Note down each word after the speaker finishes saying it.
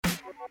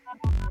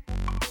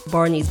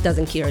Barney's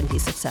doesn't guarantee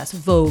success.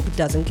 Vogue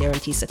doesn't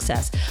guarantee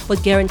success.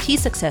 What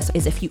guarantees success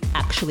is if you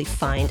actually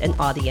find an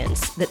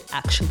audience that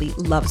actually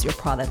loves your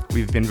product.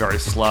 We've been very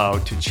slow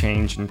to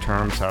change in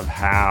terms of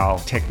how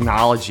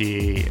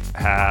technology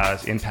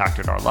has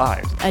impacted our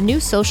lives. A new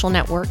social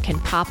network can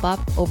pop up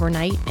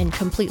overnight and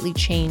completely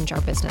change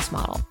our business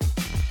model.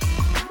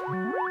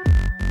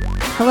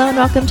 Hello and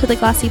welcome to the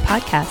Glossy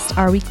podcast,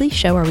 our weekly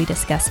show where we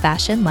discuss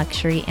fashion,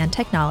 luxury, and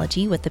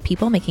technology with the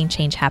people making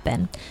change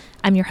happen.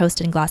 I'm your host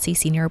and Glossy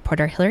senior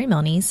reporter, Hillary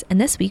Milnes, and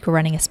this week we're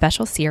running a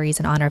special series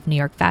in honor of New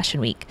York Fashion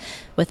Week.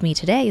 With me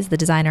today is the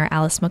designer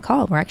Alice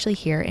McCall. We're actually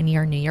here in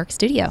your New York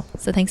studio.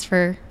 So thanks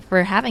for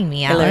having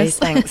me, Alice.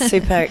 Hillary, thanks.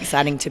 Super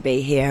exciting to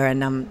be here, and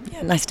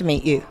nice to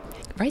meet you.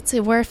 Right,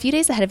 so we're a few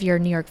days ahead of your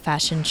New York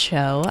fashion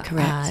show.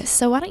 Correct.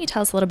 So why don't you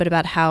tell us a little bit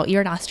about how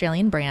you're an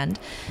Australian brand,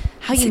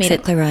 how you made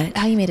it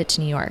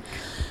to New York?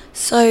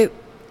 So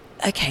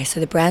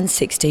the brand's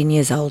 16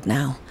 years old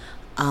now.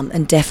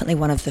 And definitely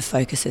one of the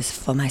focuses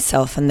for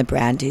myself and the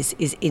brand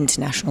is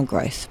international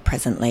growth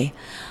presently.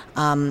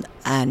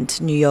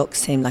 And New York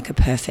seemed like a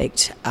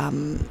perfect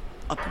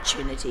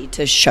opportunity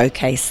to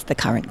showcase the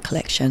current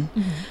collection,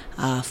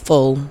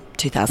 fall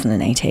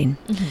 2018.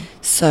 Mm-hmm.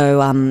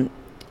 So,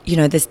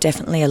 there's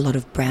definitely a lot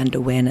of brand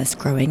awareness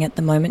growing at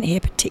the moment here,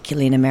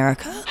 particularly in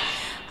America.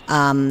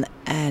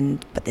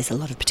 But there's a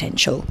lot of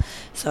potential.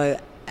 So,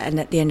 and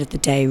at the end of the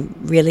day,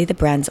 really the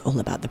brand's all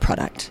about the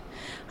product.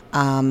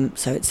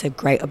 So it's a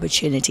great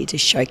opportunity to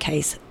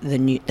showcase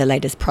the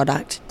latest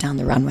product down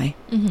the runway.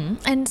 Mm-hmm.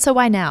 And so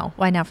why now?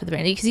 Why now for the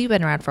brand? Because you've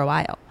been around for a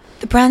while.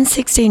 The brand's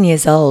 16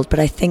 years old, but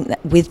I think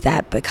that with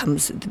that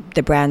becomes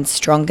the brand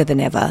stronger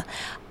than ever.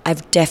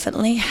 I've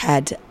definitely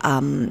had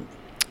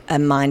a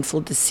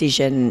mindful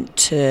decision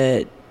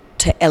to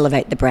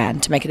elevate the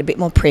brand, to make it a bit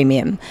more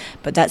premium,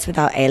 but that's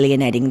without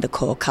alienating the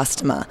core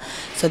customer.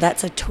 So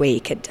that's a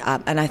tweak.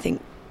 And I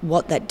think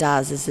what that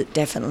does is it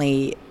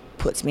definitely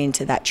puts me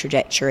into that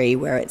trajectory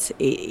where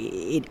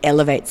it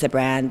elevates the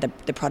brand,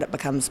 the product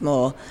becomes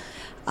more,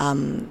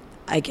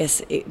 I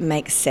guess it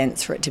makes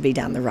sense for it to be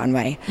down the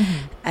runway.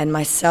 Mm-hmm. And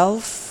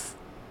myself,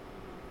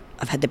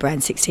 I've had the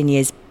brand 16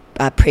 years.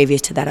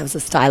 Previous to that, I was a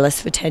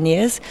stylist for 10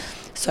 years.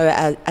 So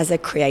as a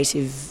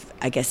creative,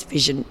 I guess,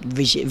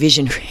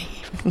 visionary,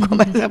 call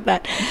myself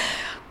that,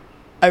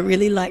 I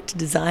really like to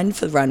design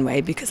for the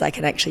runway because I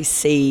can actually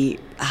see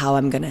how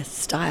I'm going to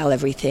style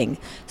everything.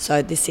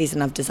 So this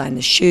season I've designed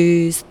the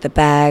shoes, the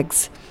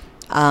bags,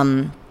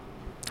 and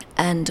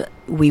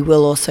we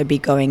will also be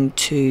going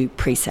to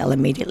pre-sale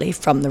immediately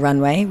from the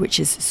runway, which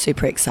is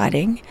super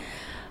exciting.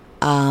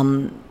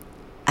 And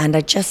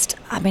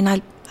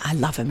I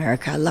love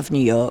America. I love New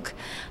York.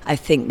 I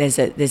think there's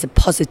a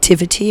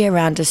positivity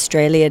around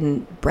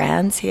Australian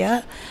brands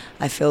here.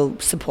 I feel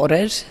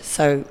supported.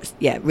 So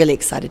yeah, really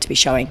excited to be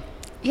showing.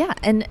 Yeah,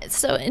 and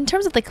so in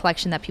terms of the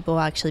collection that people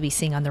will actually be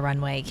seeing on the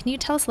runway, can you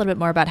tell us a little bit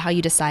more about how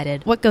you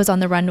decided what goes on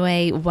the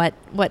runway, what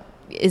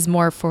is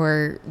more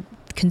for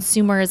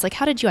consumers? Like,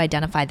 how did you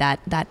identify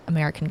that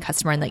American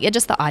customer and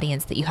just the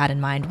audience that you had in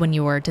mind when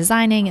you were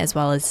designing as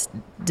well as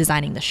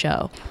designing the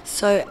show?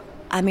 So,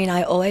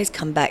 I always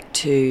come back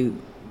to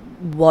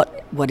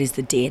what is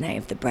the DNA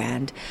of the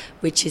brand,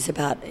 which is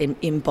about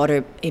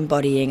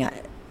embodying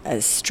a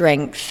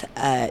strength,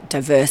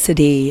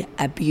 diversity,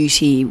 a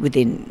beauty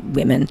within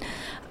women.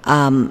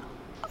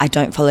 I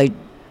don't follow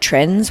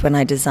trends when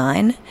I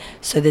design,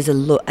 so there's a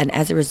look, and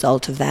as a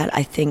result of that,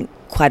 I think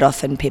quite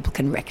often people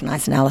can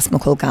recognize an Alice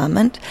McCall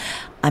garment.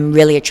 I'm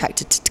really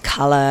attracted to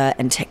color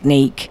and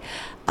technique,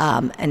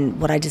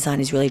 and what I design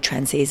is really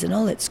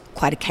transseasonal. It's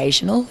quite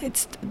occasional.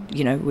 It's,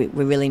 we're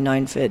really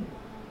known for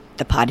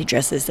the party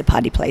dresses, the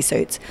party play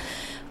suits.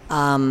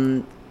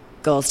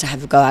 Girls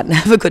to go out and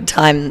have a good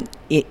time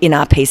in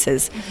our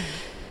pieces. Mm-hmm.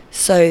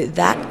 So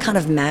that kind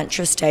of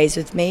mantra stays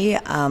with me.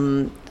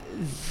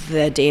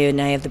 The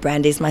DNA of the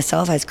brand is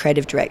myself as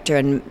creative director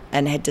and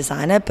head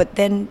designer, but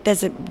then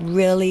there's a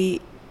real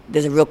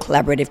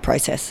collaborative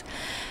process.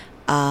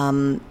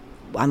 I'm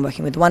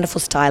working with a wonderful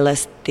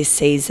stylist this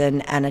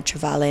season, Anna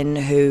Trevalin,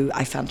 who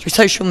I found through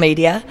social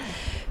media,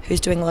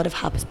 who's doing a lot of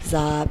Harper's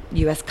Bazaar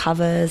US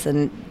covers,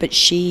 but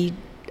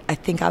I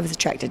think I was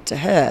attracted to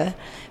her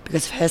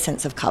because of her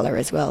sense of color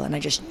as well, and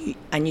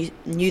I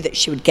knew that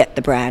she would get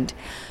the brand.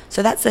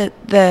 So that's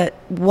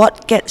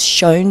what gets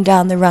shown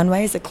down the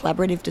runway is a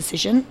collaborative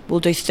decision.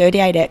 We'll do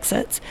 38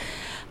 exits,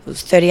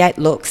 38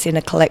 looks in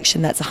a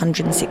collection that's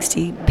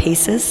 160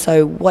 pieces.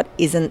 So what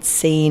isn't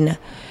seen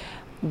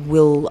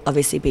will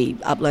obviously be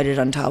uploaded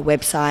onto our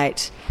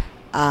website.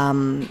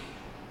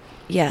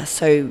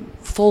 So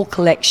full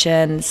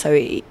collection.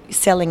 So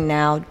selling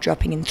now,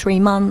 dropping in 3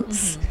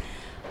 months.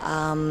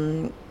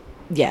 Mm-hmm.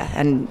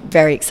 And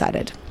very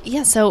excited.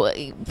 Yeah, so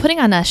putting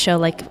on a show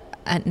like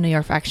at New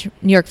York Fashion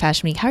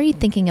Week, how are you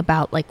thinking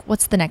about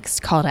what's the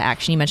next call to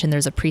action? You mentioned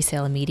there's a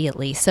pre-sale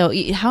immediately. So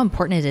how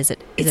important is it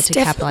to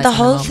capitalize on the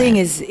whole moment? thing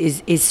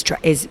is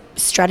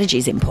strategy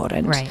is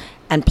important, right?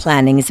 And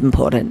planning is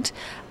important.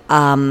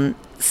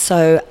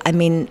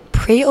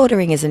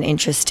 Pre-ordering is an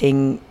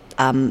interesting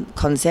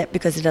concept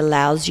because it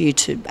allows you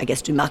to, I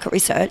guess, do market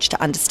research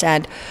to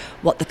understand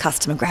what the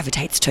customer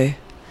gravitates to.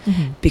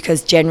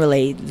 Because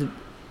generally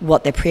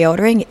what they're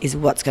pre-ordering is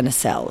what's going to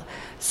sell.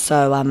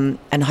 So,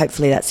 and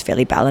hopefully that's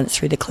fairly balanced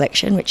through the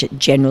collection, which it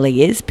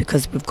generally is,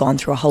 because we've gone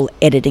through a whole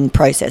editing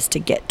process to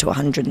get to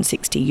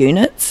 160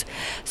 units,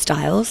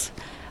 styles,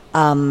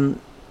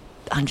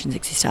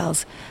 160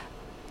 styles.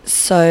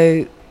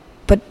 So,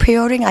 but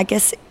pre-ordering, I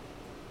guess,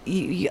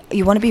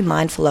 you want to be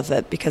mindful of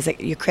it because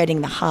you're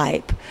creating the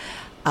hype,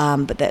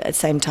 but at the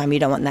same time, you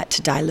don't want that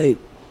to dilute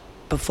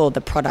before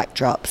the product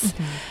drops.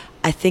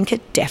 I think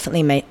it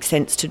definitely makes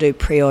sense to do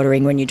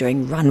pre-ordering when you're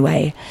doing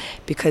runway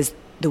because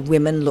the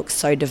women look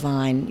so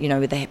divine, you know,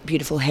 with their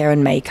beautiful hair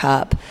and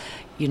makeup.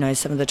 You know,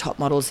 some of the top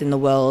models in the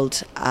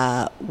world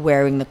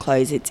wearing the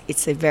clothes.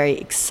 It's a very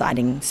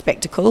exciting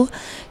spectacle.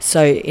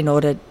 So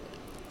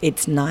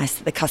it's nice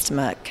that the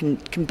customer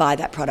can buy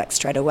that product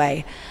straight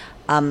away.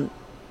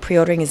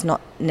 Pre-ordering is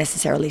not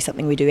necessarily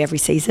something we do every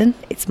season.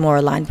 It's more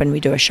aligned when we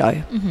do a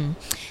show.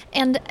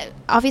 And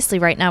obviously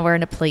right now we're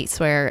in a place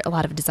where a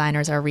lot of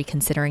designers are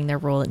reconsidering their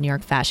role at New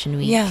York Fashion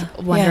Week,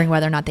 wondering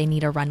whether or not they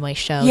need a runway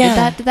show.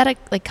 Did that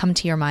like come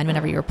to your mind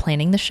whenever you were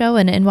planning the show?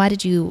 And why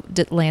did you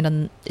land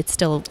on it's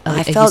still a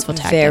useful tactic? I felt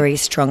very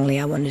strongly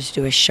I wanted to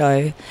do a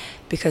show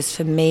because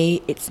for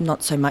me it's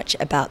not so much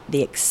about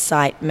the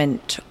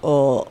excitement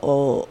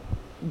or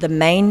the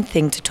main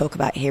thing to talk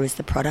about here is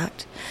the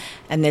product.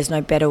 And there's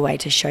no better way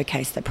to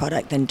showcase the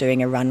product than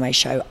doing a runway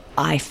show,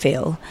 I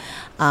feel.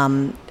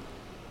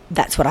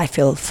 That's what I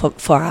feel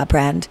for our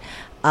brand.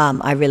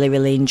 I really,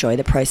 really enjoy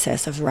the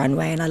process of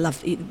runway, and I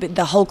love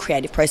the whole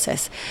creative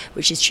process,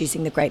 which is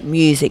choosing the great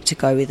music to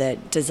go with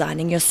it,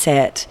 designing your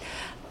set,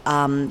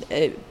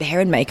 hair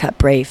and makeup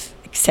brief,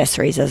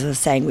 accessories, as I was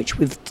saying, which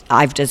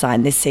I've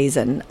designed this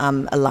season,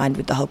 aligned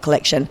with the whole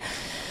collection.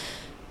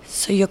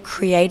 So you're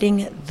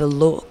creating the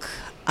look,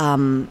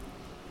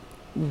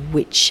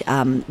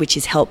 which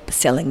is help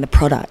selling the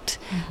product,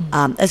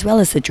 as well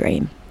as the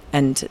dream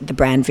and the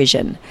brand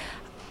vision.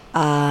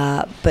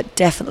 But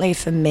definitely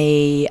for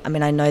me, I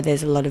mean, I know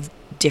there's a lot of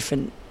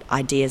different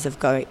ideas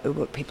of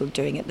what people are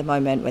doing at the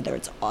moment, whether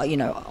it's, you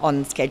know,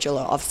 on schedule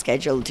or off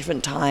schedule,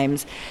 different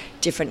times,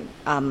 different,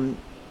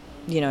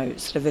 you know,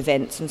 sort of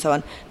events and so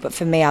on. But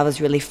for me, I was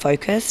really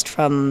focused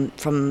from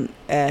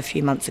a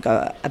few months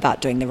ago about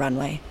doing the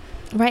runway.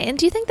 Right. And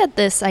do you think that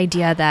this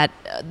idea that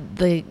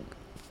the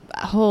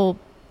whole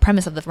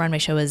premise of the runway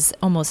show is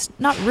almost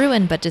not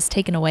ruined, but just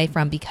taken away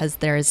from because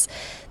there's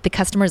the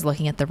customers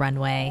looking at the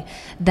runway,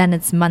 then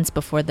it's months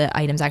before the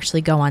items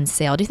actually go on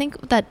sale? Do you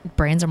think that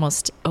brands are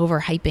almost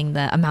overhyping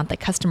the amount that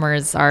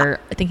customers are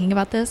thinking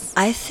about this?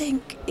 I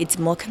think it's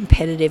more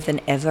competitive than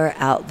ever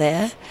out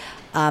there.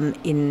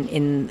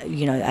 In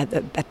you know,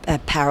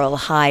 apparel,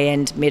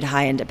 high-end,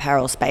 mid-high-end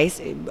apparel space,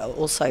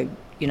 also,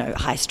 you know,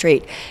 high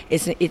street.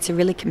 It's a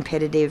really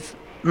competitive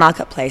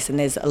marketplace and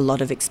there's a lot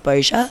of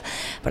exposure,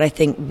 but I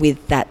think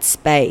with that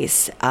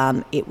space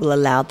it will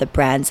allow the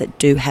brands that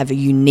do have a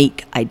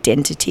unique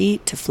identity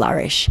to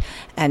flourish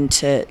and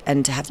to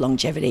have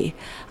longevity.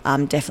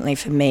 Definitely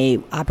for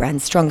me, our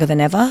brand's stronger than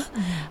ever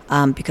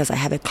because I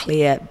have a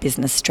clear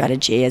business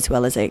strategy as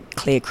well as a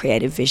clear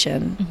creative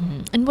vision.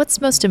 And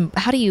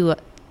how do you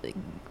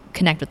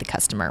connect with the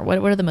customer? What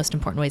are the most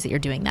important ways that you're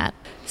doing that?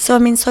 So, I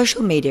mean,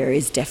 social media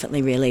is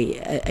definitely really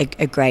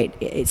a great,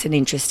 it's an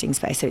interesting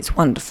space. So it's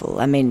wonderful.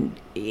 I mean,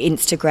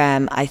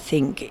 Instagram, I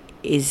think,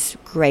 is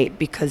great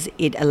because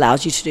it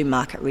allows you to do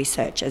market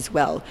research as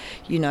well.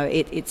 You know,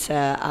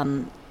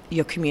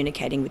 you're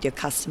communicating with your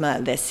customer.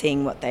 They're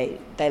seeing what they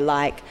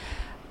like.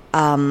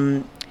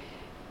 But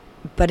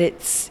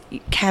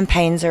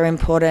campaigns are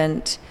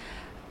important.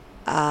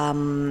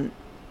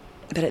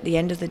 But at the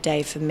end of the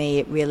day, for me,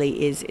 it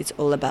really is, it's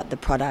all about the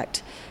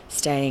product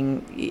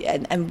staying.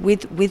 And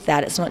with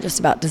that, it's not just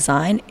about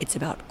design, it's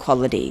about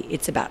quality,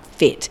 it's about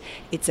fit,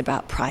 it's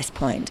about price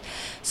point.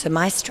 So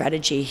my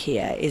strategy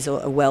here is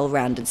a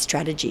well-rounded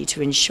strategy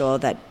to ensure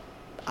that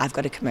I've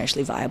got a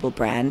commercially viable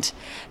brand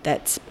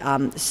that's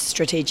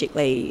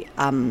strategically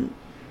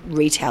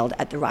retailed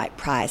at the right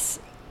price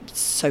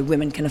so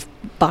women can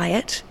buy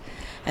it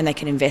and they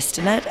can invest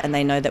in it and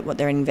they know that what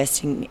they're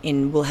investing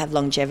in will have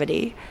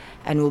longevity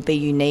and will be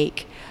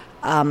unique.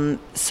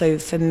 So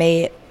for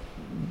me,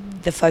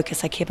 the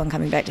focus, I keep on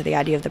coming back to the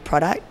idea of the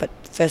product, but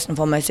first and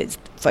foremost, it's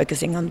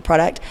focusing on the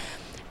product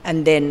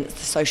and then the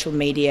social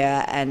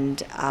media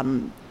and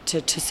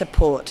to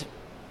support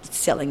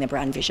selling the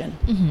brand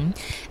vision.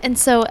 And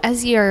so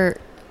as you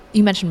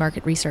mentioned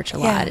market research a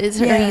lot. Are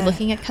you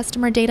looking at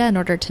customer data in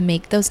order to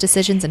make those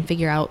decisions and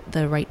figure out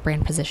the right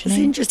brand positioning?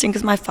 It's interesting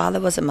because my father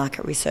was a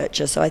market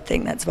researcher, so I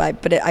think that's why.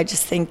 But I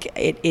just think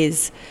it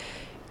is,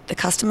 the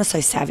customer's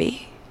so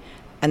savvy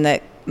and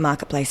the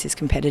marketplace is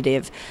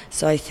competitive.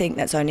 So I think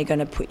that's only going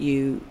to put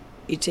you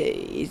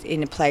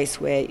in a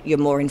place where you're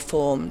more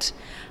informed.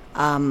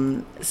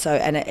 It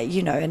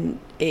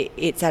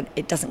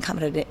doesn't come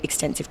at an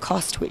extensive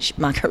cost, which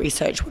market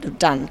research would have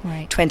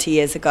done 20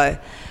 years ago.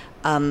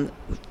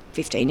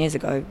 15 years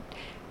ago,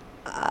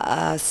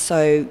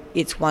 So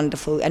it's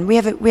wonderful, and we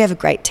have a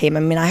great team. I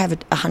mean, I have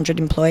 100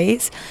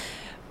 employees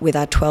with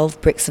our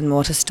 12 bricks and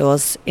mortar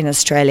stores in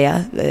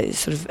Australia.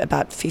 Sort of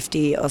about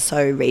 50 or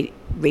so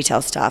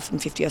retail staff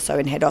and 50 or so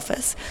in head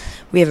office.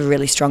 We have a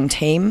really strong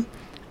team,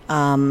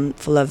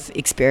 full of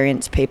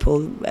experienced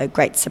people,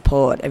 great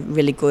support, a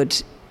really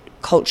good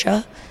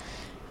culture,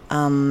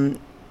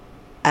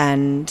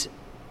 and.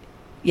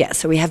 Yeah,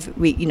 so we have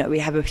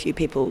a few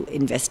people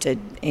invested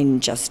in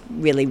just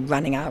really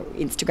running our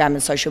Instagram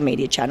and social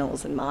media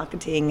channels and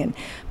marketing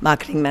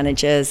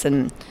managers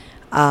and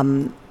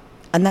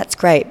that's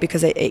great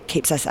because it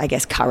keeps us, I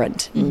guess,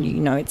 current.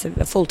 And, it's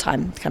a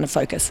full-time kind of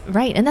focus.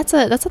 Right, and that's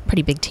a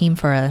pretty big team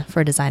for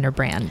a designer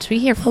brand. We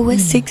hear. We're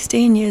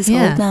 16 years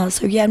old now,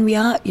 so and we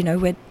are.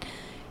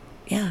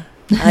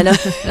 I know.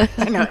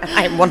 I know.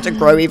 I want to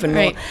grow even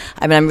more. Right.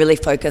 I mean, I'm really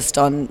focused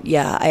on.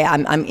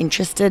 I'm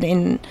interested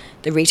in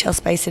the retail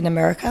space in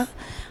America.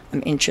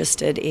 I'm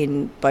interested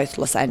in both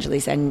Los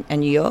Angeles and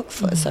New York.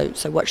 So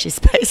watch this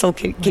space. I'll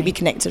keep you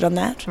connected on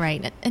that.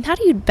 Right. And how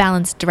do you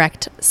balance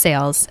direct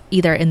sales,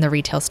 either in the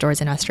retail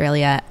stores in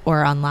Australia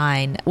or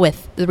online,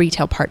 with the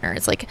retail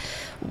partners? Like,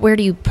 where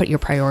do you put your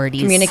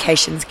priorities?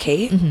 Communication's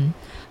key.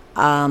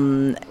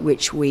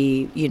 Which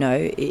we,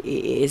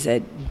 is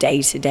a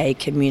day-to-day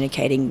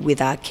communicating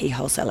with our key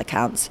wholesale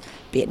accounts,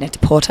 be it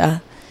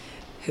Net-a-Porter,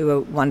 who are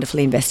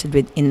wonderfully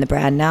invested in the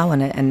brand now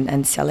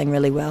and selling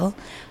really well,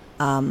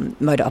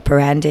 Moda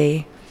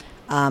Operandi,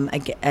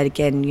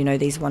 again,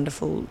 these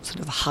wonderful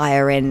sort of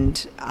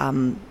higher-end,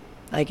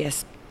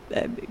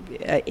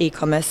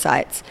 e-commerce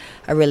sites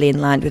are really in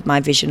line with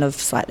my vision of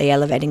slightly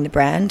elevating the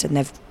brand, and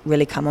they've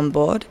really come on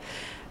board.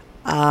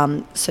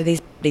 So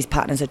these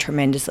partners are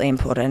tremendously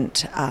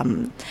important,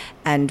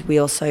 and we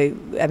also,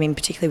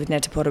 particularly with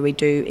Net-a-Porter, we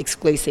do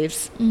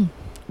exclusives,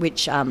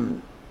 which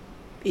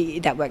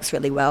that works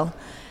really well.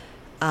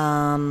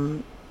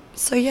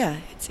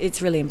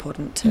 It's really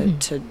important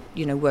to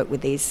work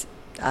with these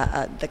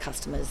the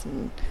customers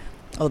and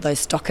all those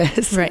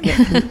stockers. Right.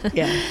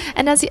 Yeah.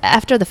 And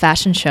after the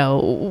fashion show,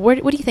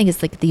 what do you think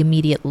is like the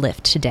immediate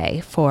lift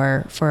today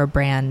for a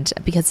brand?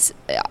 Because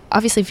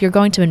obviously, if you're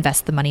going to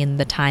invest the money and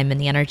the time and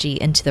the energy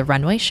into the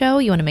runway show,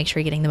 you want to make sure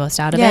you're getting the most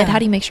out of it. How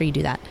do you make sure you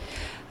do that?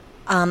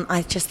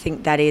 I just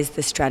think that is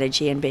the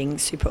strategy, and being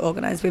super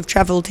organised. We've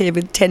travelled here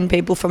with 10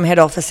 people from head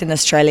office in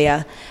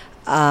Australia.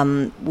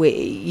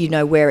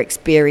 We're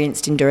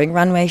experienced in doing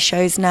runway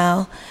shows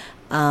now.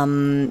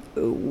 I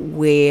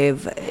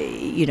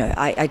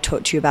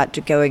talked to you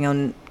about going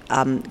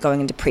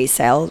into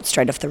pre-sale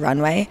straight off the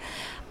runway.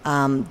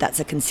 That's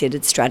a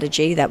considered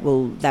strategy that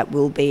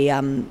will be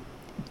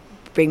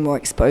bring more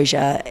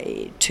exposure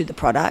to the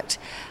product,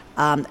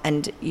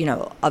 and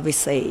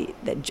obviously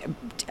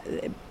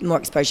more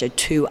exposure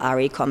to our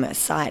e-commerce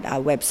site,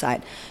 our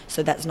website.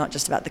 So that's not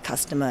just about the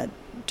customer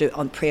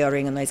on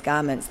pre-ordering on those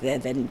garments. They're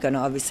then going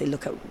to obviously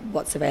look at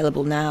what's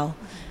available now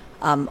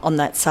on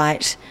that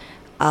site.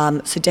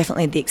 So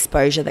definitely the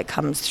exposure that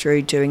comes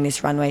through doing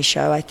this runway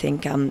show, I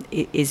think,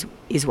 is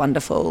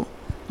wonderful,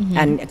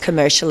 and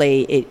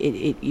commercially,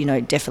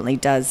 it definitely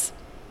does,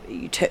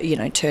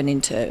 turn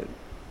into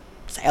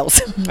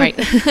sales. Right.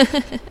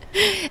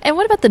 And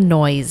what about the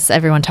noise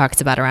everyone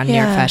talks about around New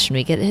York Fashion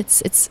Week?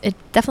 It's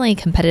definitely a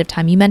competitive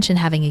time. You mentioned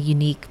having a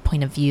unique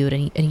point of view and a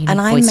unique voice to stand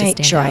out. And I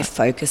make sure I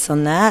focus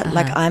on that.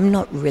 Like, I'm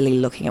not really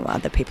looking at what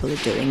other people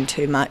are doing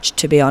too much,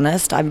 to be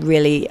honest. I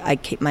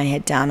keep my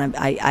head down.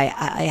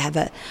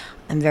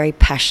 I'm very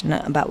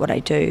passionate about what I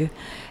do.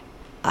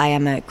 I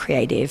am a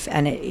creative,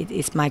 and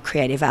it's my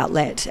creative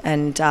outlet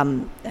and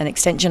an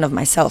extension of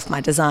myself,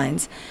 my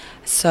designs.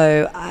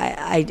 So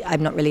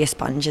I'm not really a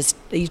sponge as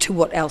to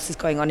what else is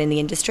going on in the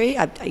industry.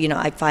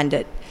 I find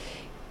it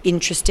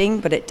interesting,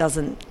 but it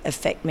doesn't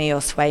affect me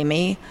or sway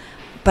me.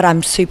 But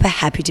I'm super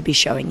happy to be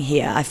showing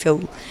here. I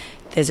feel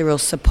there's a real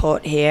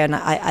support here, and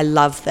I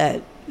love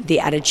the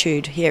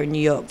attitude here in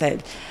New York,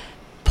 the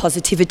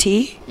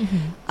positivity.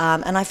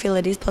 And I feel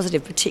it is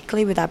positive,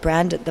 particularly with our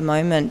brand at the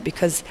moment,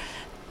 because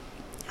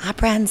our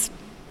brand's,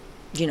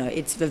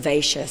 it's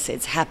vivacious,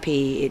 it's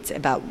happy, it's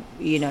about,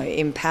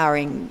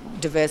 empowering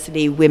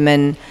diversity,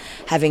 women,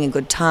 having a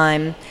good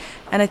time.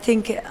 And I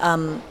think, it's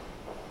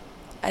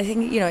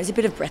a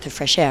bit of breath of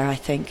fresh air, I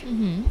think.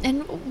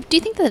 And do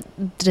you think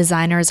that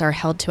designers are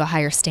held to a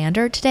higher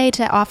standard today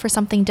to offer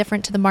something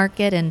different to the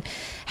market and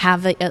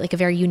have a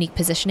very unique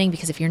positioning?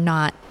 Because if you're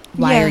not,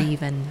 why are you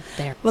even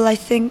there? Well, I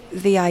think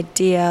the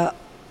idea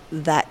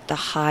that the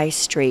high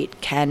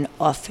street can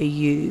offer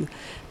you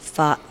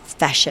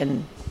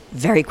fashion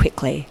very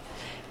quickly,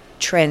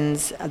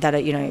 trends that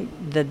are,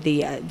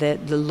 the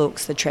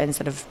looks, the trends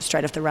that are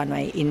straight off the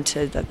runway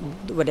into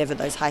whatever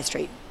those high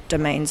street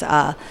domains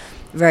are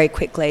very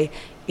quickly.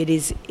 It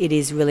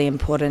is really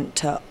important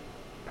to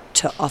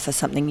offer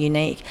something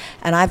unique.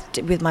 And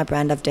with my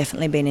brand, I've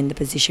definitely been in the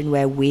position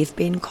where we've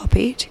been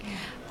copied.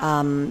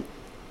 And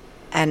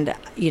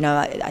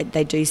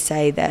they do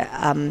say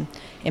that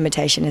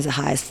imitation is the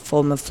highest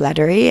form of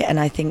flattery, and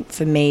I think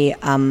for me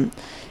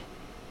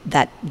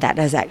that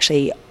has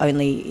actually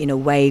only in a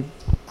way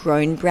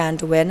grown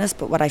brand awareness,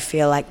 but what I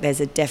feel like there's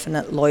a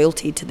definite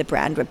loyalty to the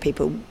brand where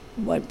people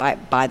won't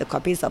buy the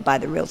copies, they'll buy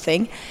the real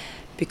thing,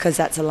 because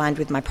that's aligned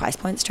with my price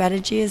point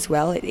strategy as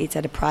well. It's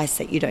at a price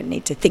that you don't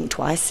need to think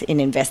twice in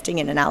investing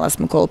in an Alice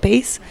McCall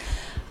piece.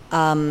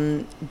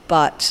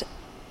 But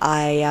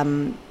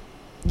I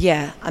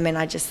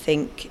just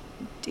think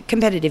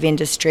competitive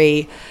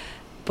industry,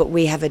 but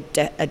we have a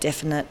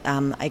definite,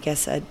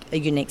 a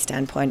unique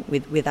standpoint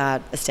with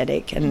our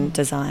aesthetic and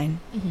design.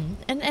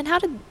 Mm-hmm. And how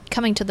did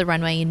coming to the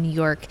runway in New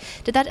York,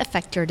 did that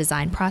affect your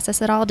design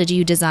process at all? Did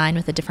you design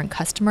with a different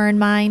customer in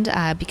mind?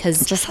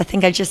 Because I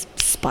think I just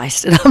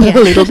spiced it up a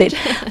little bit.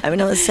 I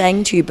mean, I was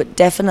saying to you, but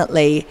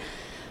definitely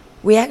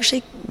we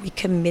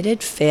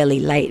committed fairly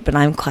late, but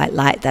I'm quite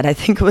light that I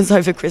think it was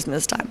over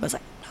Christmas time. I was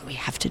like, no, we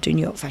have to do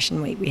New York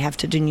Fashion Week.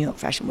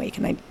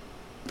 And I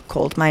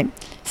called my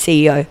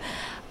CEO.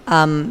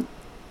 So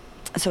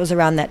it was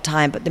around that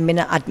time, but the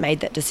minute I'd made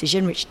that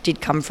decision, which did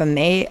come from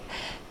me,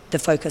 the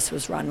focus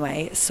was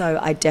runway. So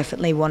I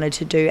definitely wanted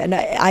to do, and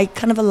I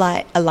kind of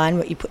align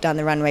what you put down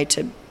the runway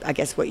to, I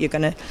guess, what you're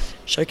going to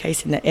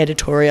showcase in the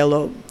editorial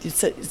or your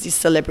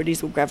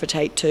celebrities will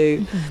gravitate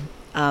to.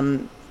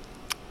 Mm-hmm.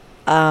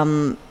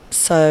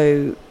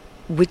 So,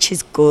 which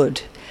is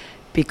good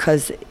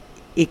because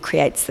it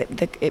creates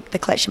the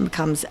collection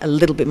becomes a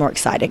little bit more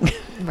exciting.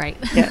 Right.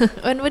 Yeah.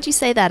 And would you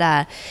say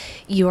that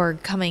you're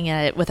coming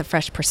at it with a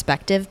fresh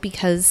perspective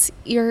because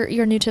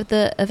you're new to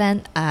the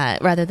event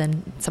rather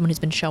than someone who's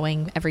been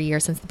showing every year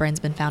since the brand's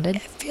been founded?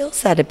 It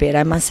feels that a bit.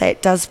 I must say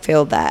it does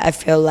feel that. I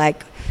feel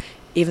like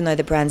even though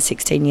the brand's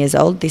 16 years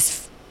old,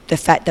 the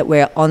fact that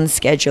we're on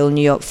schedule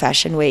New York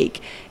Fashion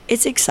Week,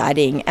 it's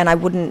exciting, and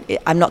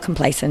I'm not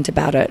complacent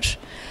about it.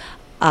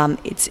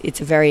 It's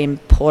a very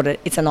important,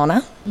 it's an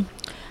honor.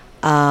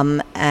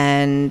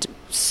 And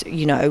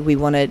we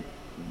want to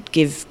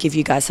give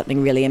you guys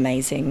something really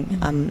amazing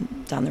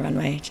down the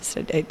runway. Just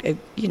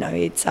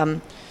it's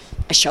a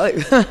show.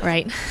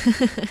 Right.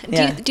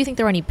 Yeah. Do you think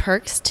there were any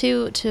perks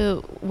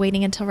to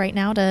waiting until right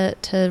now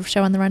to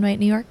show on the runway at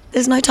New York?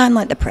 There's no time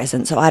like the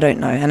present, so I don't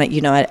know, and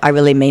I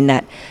really mean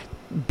that.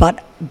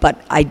 But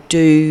I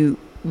do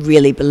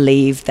really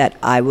believe that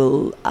I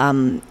will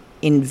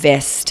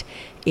invest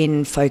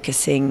in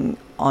focusing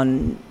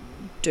on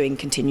doing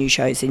continued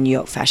shows in New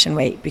York Fashion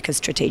Week, because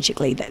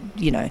strategically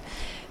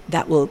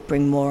that will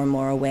bring more and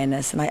more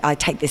awareness, and I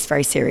take this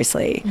very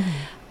seriously.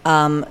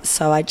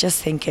 So I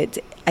just think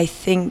I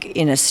think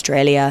in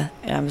Australia,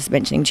 and I was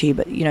mentioning to you,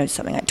 but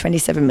something like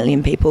 27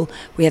 million people,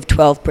 we have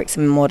 12 bricks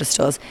and mortar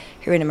stores.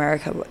 Here in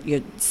America,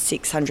 you're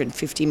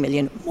 650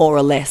 million, more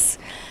or less.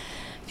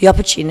 The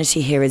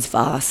opportunity here is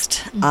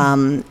vast,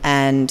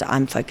 and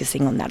I'm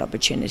focusing on that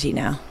opportunity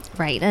now.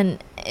 Right,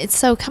 and it's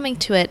so coming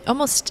to it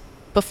almost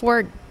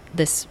before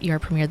your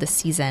premiere this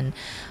season,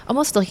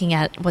 almost looking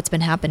at what's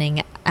been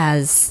happening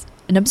as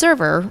an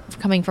observer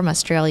coming from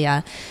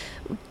Australia,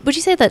 would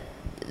you say that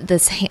the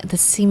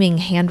seeming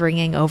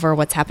hand-wringing over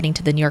what's happening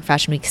to the New York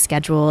Fashion Week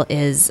schedule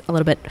is a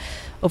little bit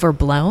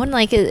overblown?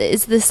 Like,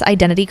 is this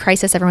identity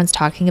crisis everyone's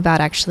talking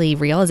about actually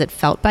real? Is it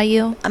felt by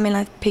you? I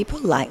mean, people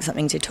like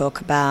something to talk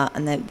about,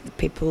 and then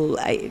people,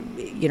 I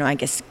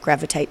guess,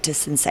 gravitate to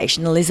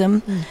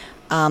sensationalism.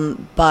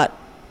 But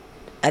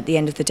at the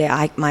end of the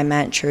day, my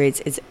mantra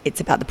is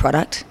it's about the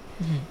product.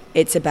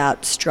 It's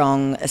about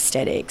strong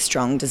aesthetic,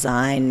 strong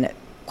design,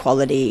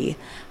 quality,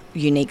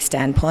 unique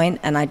standpoint,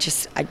 and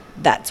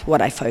that's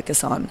what I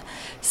focus on.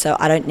 So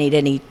I don't need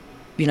any,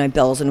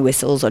 bells and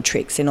whistles or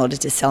tricks in order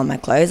to sell my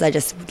clothes. I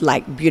just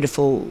like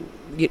beautiful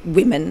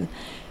women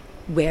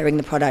wearing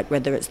the product,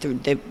 whether it's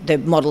the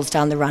models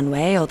down the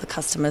runway or the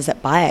customers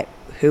that buy it,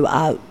 who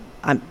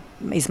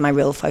is my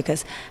real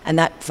focus, and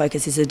that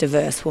focus is a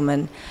diverse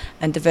woman,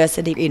 and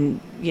diversity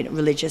in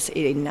religious,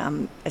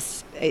 in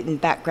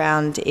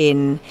background,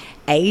 in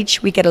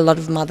age. We get a lot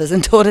of mothers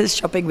and daughters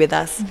shopping with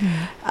us.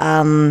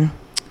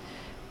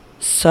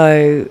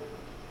 So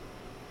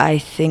I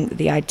think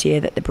the idea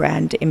that the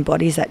brand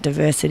embodies that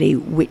diversity,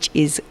 which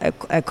is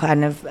a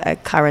kind of a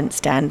current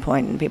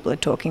standpoint, and people are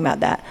talking about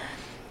that.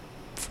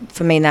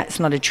 For me, that's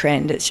not a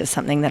trend. It's just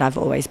something that I've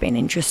always been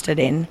interested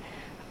in.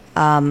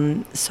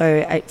 So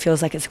it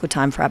feels like it's a good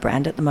time for our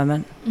brand at the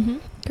moment.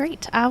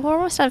 Great. We're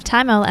almost out of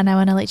time, and I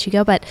want to let you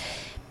go, but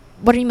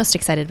what are you most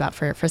excited about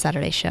for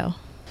Saturday's show?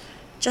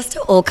 Just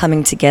all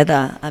coming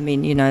together. I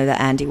mean,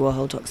 that Andy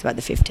Warhol talks about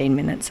the 15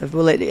 minutes of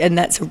bullet, and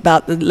that's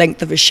about the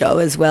length of a show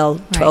as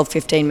well, 12,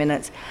 15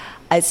 minutes.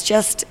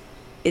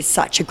 It's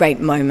such a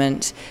great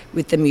moment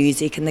with the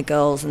music and the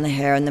girls and the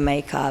hair and the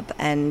makeup,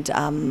 and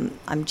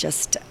I'm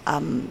just,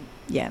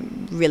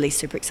 really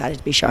super excited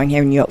to be showing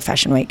here in New York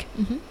Fashion Week.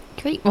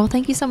 Great. Well,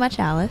 thank you so much,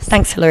 Alice.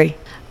 Thanks, Hilary.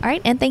 All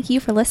right, and thank you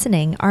for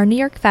listening. Our New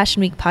York Fashion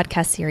Week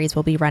podcast series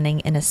will be running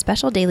in a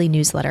special daily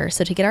newsletter,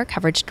 so to get our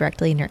coverage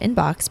directly in your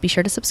inbox, be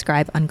sure to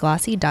subscribe on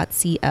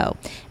glossy.co,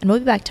 and we'll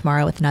be back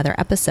tomorrow with another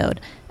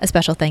episode. A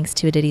special thanks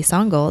to Aditi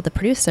Songol, the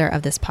producer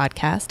of this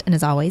podcast, and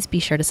as always, be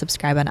sure to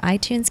subscribe on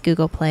iTunes,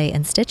 Google Play,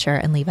 and Stitcher,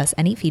 and leave us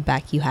any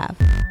feedback you have.